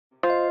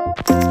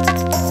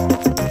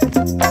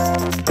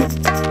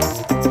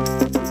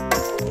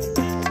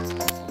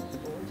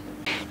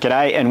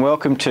G'day and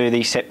welcome to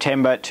the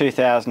September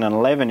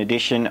 2011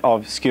 edition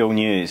of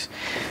SkillNews.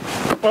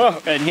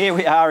 And here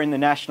we are in the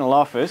National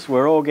Office.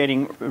 We're all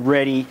getting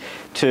ready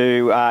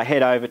to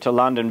head over to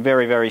London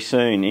very, very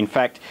soon. In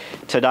fact,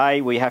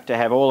 today we have to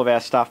have all of our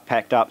stuff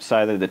packed up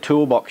so that the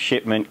toolbox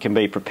shipment can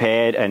be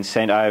prepared and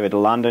sent over to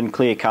London,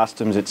 clear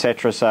customs,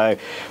 etc. So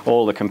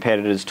all the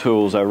competitors'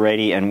 tools are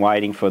ready and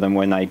waiting for them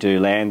when they do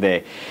land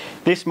there.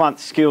 This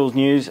month's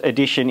SkillNews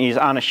edition is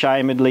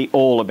unashamedly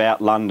all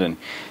about London.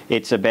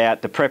 It's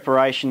about the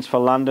preparations for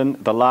London,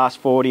 the last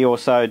 40 or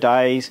so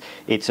days.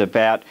 It's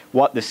about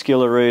what the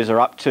Skilleroos are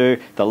up to,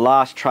 the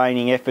last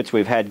training efforts.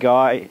 We've had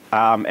Guy,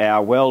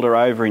 our welder,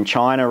 over in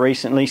China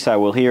recently,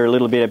 so we'll hear a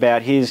little bit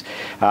about his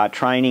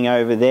training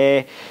over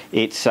there.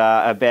 It's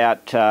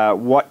about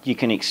what you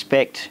can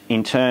expect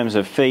in terms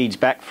of feeds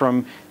back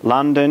from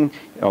London.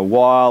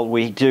 While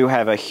we do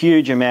have a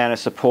huge amount of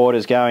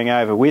supporters going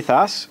over with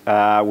us,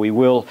 we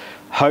will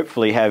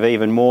hopefully have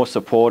even more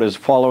supporters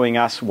following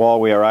us while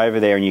we are over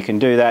there, and you can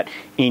do that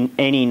in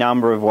any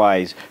number of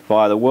ways,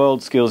 via the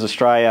WorldSkills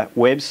Australia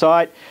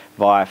website,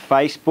 via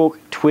Facebook,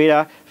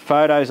 Twitter,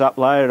 photos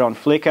uploaded on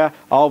Flickr.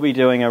 I'll be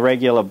doing a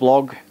regular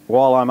blog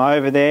while I'm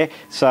over there,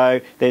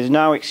 so there's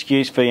no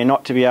excuse for you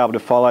not to be able to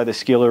follow the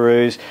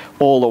Skilleroos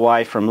all the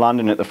way from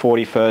London at the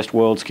 41st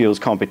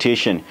WorldSkills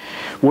competition.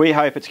 We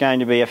hope it's going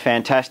to be a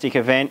fantastic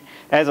event.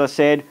 As I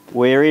said,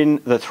 we're in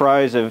the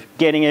throes of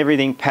getting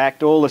everything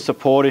packed, all the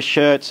supporters'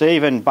 shirts,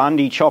 even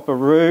Bundy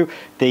Chopperoo,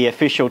 the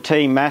official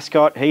team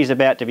mascot, he's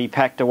about to be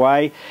packed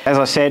away. As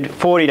I said,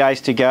 40 days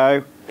to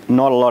go,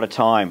 not a lot of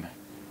time.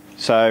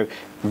 So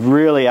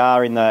really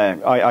are in the,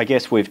 I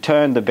guess we've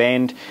turned the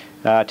bend,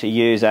 to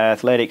use our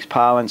athletics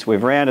parlance.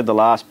 We've rounded the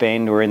last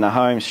bend, we're in the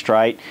home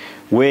straight.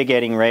 We're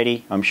getting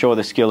ready. I'm sure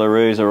the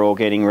Skilleroos are all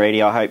getting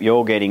ready. I hope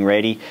you're getting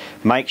ready.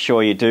 Make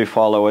sure you do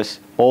follow us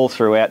all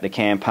throughout the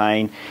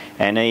campaign,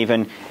 and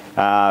even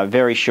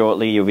very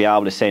shortly you'll be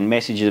able to send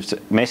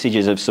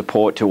messages of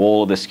support to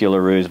all of the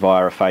Skilleroos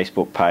via a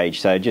Facebook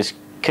page. So just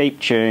keep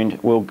tuned.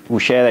 We'll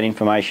share that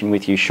information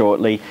with you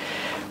shortly.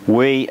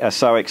 We are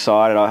so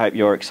excited. I hope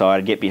you're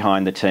excited. Get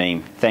behind the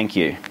team. Thank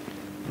you.